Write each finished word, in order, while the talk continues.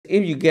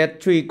if you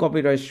get 3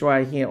 copyright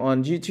strike here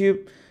on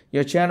YouTube,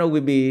 your channel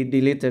will be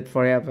deleted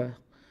forever.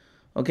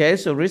 Okay,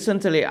 so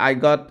recently I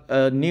got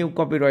a new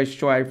copyright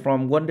strike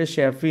from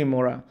Wondershare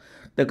Filmora,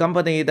 the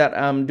company that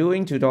I'm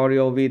doing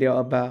tutorial video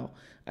about.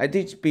 I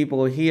teach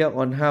people here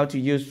on how to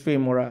use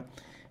Filmora,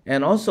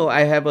 and also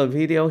I have a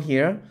video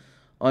here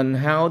on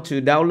how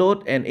to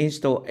download and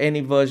install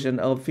any version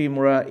of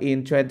Filmora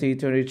in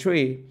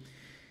 2023.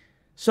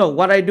 So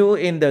what I do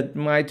in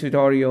my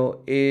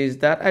tutorial is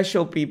that I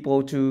show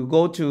people to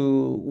go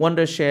to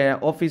Wondershare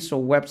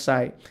official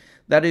website,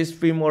 that is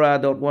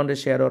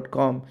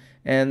filmora.wondershare.com,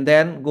 and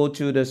then go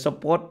to the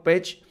support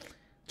page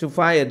to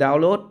find a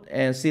download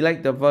and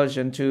select the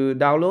version to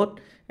download,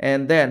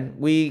 and then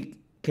we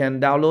can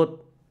download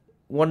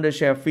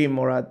Wondershare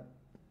Filmora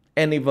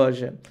any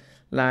version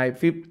like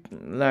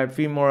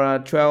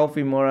Filmora 12,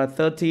 Filmora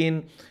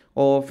 13,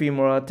 or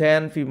Filmora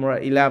 10,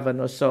 Filmora 11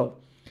 or so.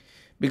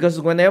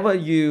 Because whenever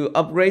you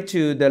upgrade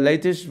to the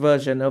latest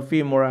version of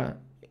Filmora,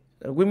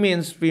 which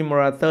means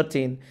Filmora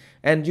 13,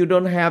 and you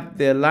don't have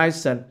the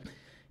license,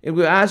 it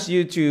will ask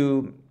you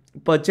to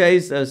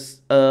purchase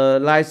a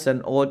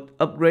license or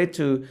upgrade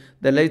to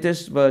the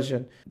latest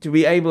version to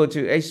be able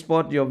to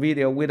export your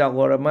video without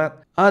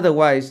watermark.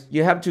 Otherwise,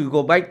 you have to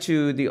go back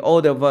to the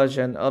older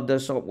version of the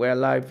software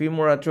like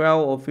Filmora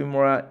 12 or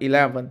Filmora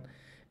 11.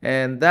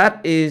 And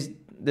that is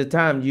the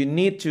time you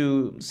need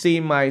to see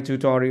my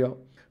tutorial.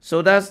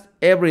 So that's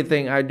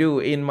everything I do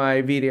in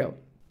my video.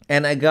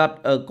 And I got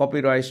a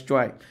copyright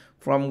strike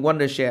from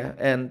Wondershare.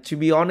 And to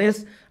be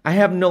honest, I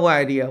have no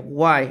idea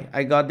why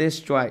I got this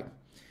strike.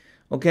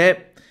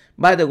 Okay,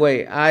 by the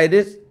way, I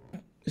did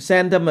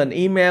send them an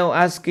email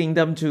asking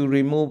them to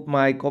remove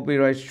my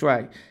copyright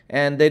strike,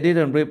 and they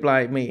didn't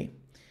reply me.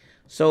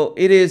 So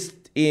it is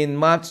in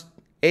March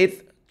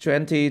 8th,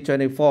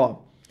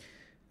 2024.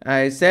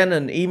 I sent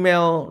an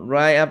email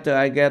right after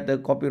I get the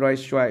copyright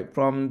strike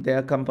from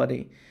their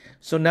company.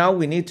 So now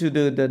we need to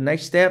do the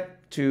next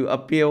step to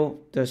appeal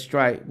the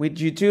strike with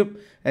YouTube,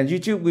 and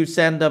YouTube will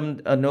send them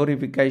a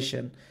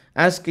notification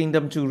asking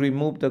them to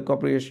remove the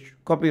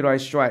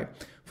copyright strike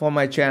for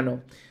my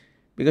channel.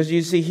 Because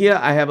you see here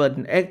I have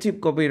an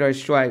active copyright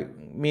strike,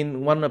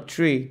 mean 1 of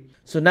 3.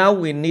 So now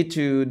we need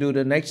to do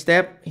the next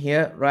step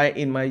here right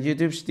in my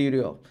YouTube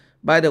studio.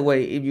 By the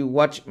way, if you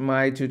watch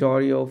my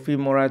tutorial,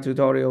 Filmora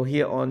tutorial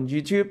here on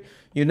YouTube,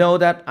 you know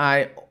that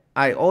I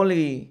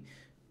only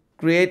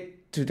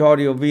create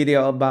tutorial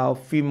video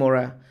about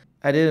Filmora.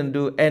 I didn't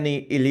do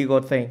any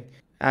illegal thing.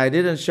 I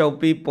didn't show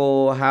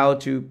people how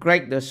to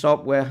crack the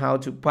software, how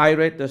to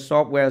pirate the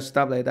software,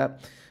 stuff like that.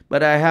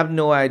 But I have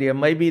no idea.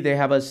 Maybe they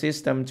have a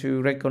system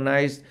to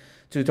recognize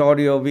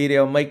tutorial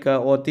video maker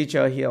or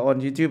teacher here on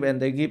YouTube, and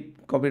they give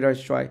copyright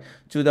strike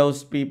to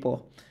those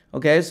people.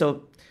 Okay,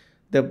 so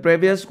the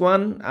previous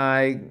one,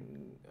 I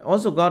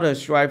also got a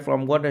strike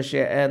from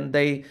Wondershare, and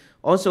they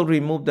also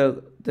removed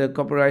the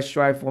copyright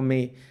strike for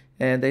me.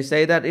 And they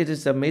say that it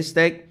is a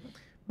mistake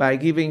by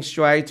giving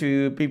strike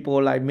to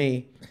people like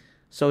me.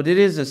 So this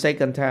is the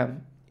second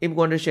time. If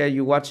Wondershare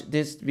you watch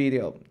this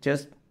video,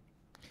 just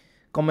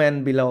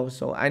comment below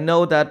so I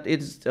know that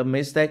it's a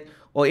mistake.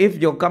 Or if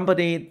your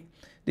company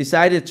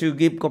decided to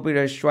give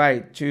copyright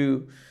strike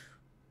to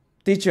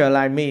teacher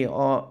like me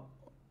or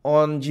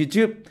on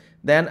YouTube,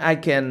 then I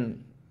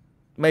can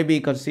maybe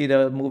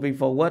consider moving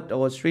forward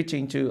or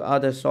switching to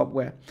other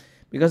software,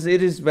 because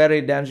it is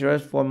very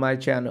dangerous for my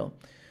channel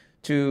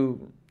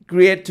to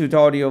create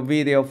tutorial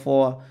video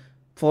for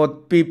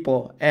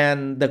people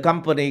and the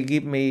company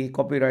give me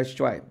copyright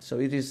strike. So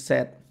it is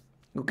sad.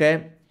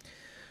 Okay,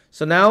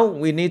 so now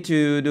we need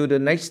to do the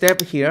next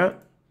step here,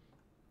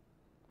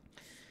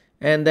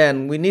 and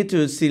then we need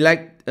to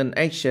select an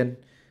action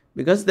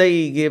because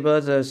they give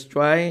us a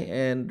strike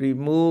and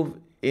remove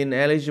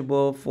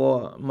ineligible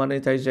for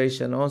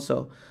monetization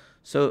also.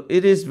 So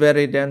it is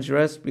very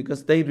dangerous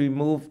because they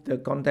remove the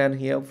content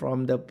here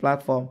from the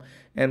platform,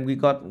 and we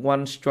got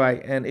 1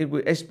 strike and it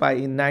will expire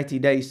in 90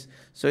 days.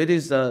 So it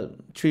is a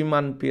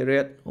 3-month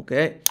period.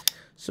 Okay,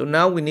 so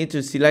now we need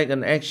to select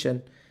an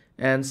action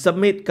and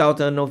submit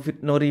counter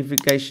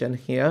notification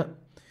here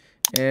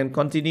and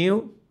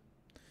continue.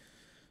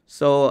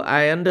 So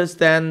I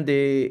understand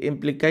the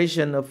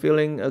implication of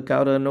filling a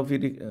counter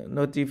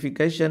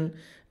notification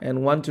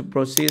and want to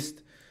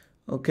proceed.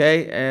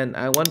 Okay, and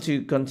I want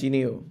to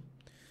continue.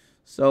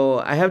 So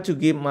I have to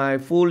give my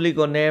full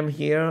legal name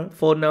here,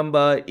 phone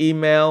number,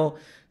 email,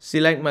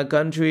 select my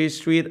country,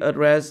 street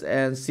address,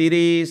 and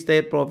city,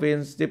 state,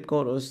 province, zip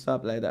code, or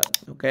stuff like that.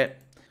 Okay.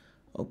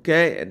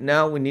 Okay, and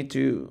now we need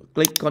to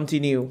click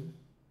continue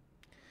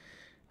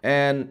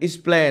and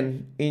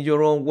explain in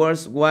your own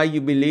words why you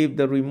believe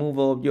the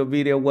removal of your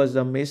video was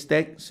a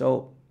mistake.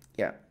 So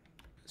yeah,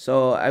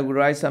 so I will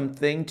write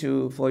something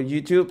for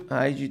YouTube.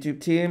 Hi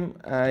YouTube team,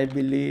 I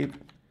believe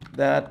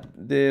that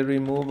the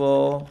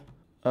removal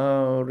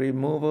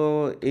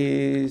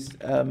is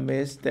a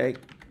mistake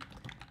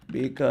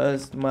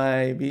because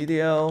my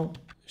video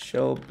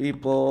show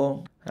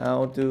people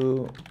how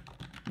to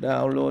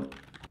download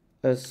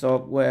a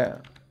software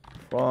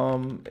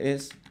from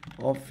its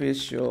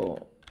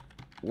official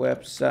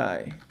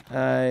website.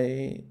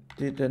 I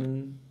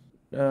didn't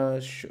I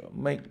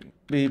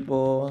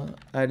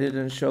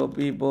didn't show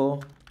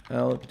people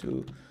how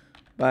to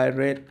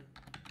pirate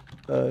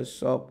a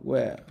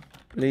software.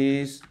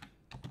 Please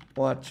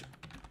watch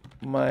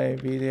my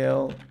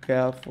video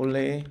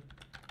carefully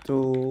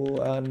to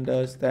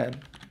understand.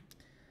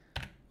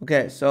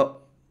 Okay,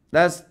 so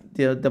that's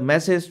the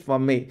message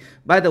from me.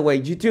 By the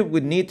way, YouTube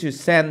would need to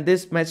send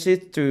this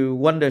message to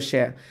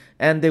Wondershare,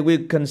 and they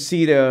will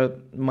consider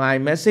my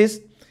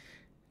message,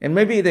 and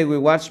maybe they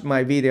will watch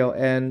my video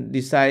and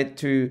decide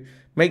to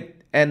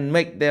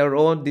make their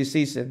own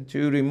decision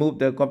to remove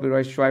the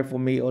copyright strike for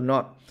me or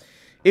not.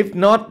 If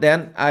not,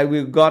 then I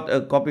will got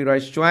a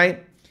copyright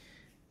strike,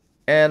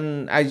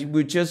 and I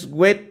will just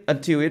wait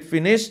until it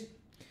finished.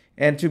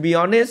 And to be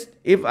honest,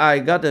 if I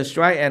got a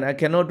strike and I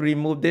cannot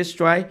remove this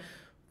strike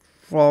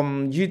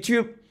from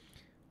YouTube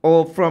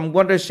or from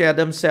Wondershare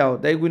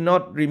themselves, they will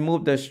not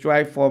remove the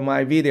strike for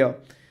my video,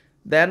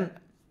 then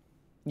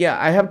yeah,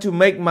 I have to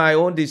make my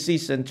own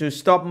decision to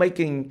stop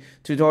making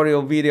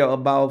tutorial video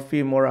about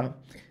Filmora.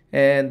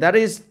 And that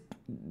is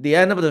the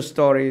end of the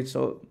story.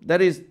 So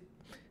that is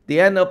the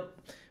end of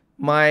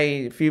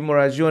my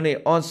Filmora journey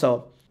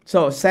also.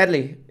 So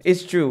sadly,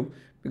 it's true,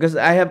 because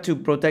I have to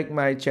protect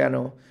my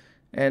channel.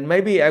 And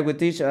maybe I will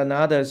teach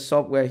another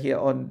software here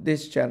on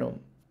this channel.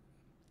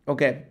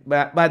 Okay,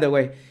 but by the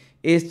way,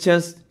 it's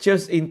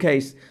just in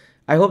case.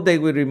 I hope they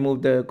will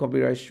remove the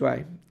copyright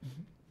strike.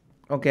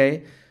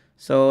 Okay,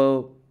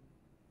 so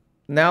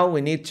now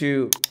we need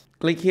to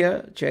click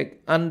here, check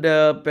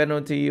under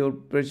penalty or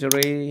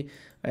perjury,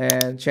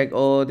 and check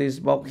all this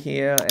box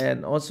here,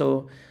 and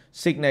also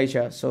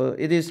signature. So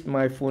it is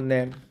my full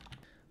name.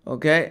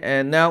 Okay,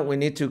 and now we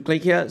need to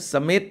click here,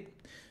 submit,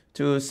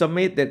 to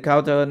submit the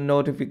counter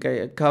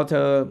notification,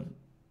 counter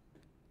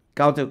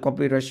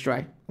copyright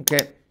strike.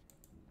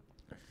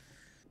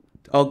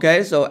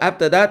 Okay, so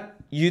after that,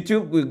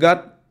 YouTube will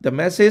got the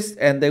message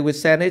and they will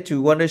send it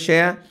to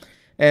Wondershare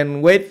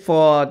and wait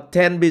for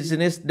 10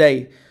 business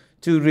days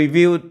to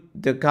review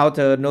the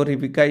counter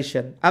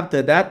notification.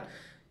 After that,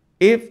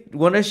 if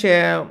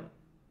Wondershare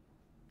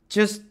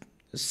just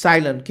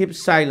keep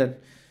silent,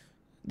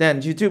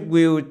 then YouTube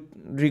will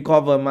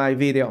recover my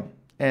video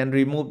and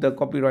remove the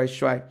copyright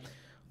strike.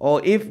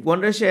 Or if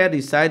Wondershare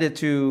decided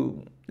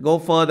to go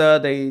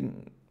further,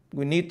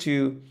 we need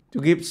to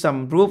give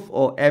some proof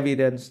or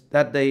evidence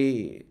that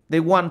they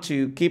want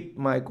to keep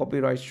my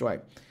copyright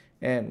strike,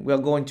 and we are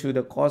going to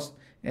the court,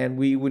 and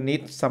we will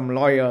need some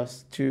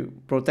lawyers to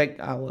protect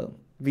our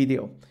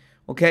video.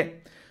 Okay,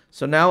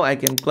 so now I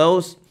can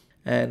close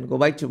and go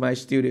back to my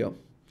studio.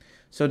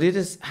 So this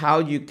is how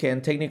you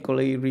can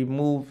technically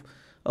remove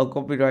a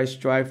copyright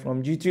strike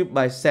from YouTube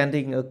by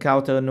sending a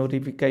counter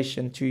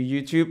notification to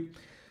YouTube.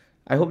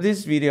 I hope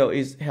this video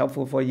is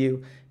helpful for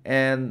you,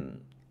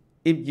 and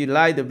if you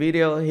like the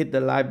video, hit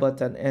the like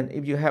button, and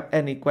if you have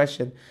any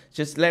question,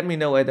 just let me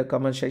know at the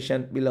comment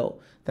section below.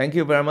 Thank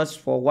you very much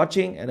for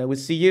watching, and I will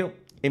see you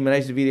in my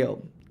next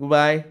video.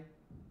 Goodbye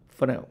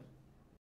for now.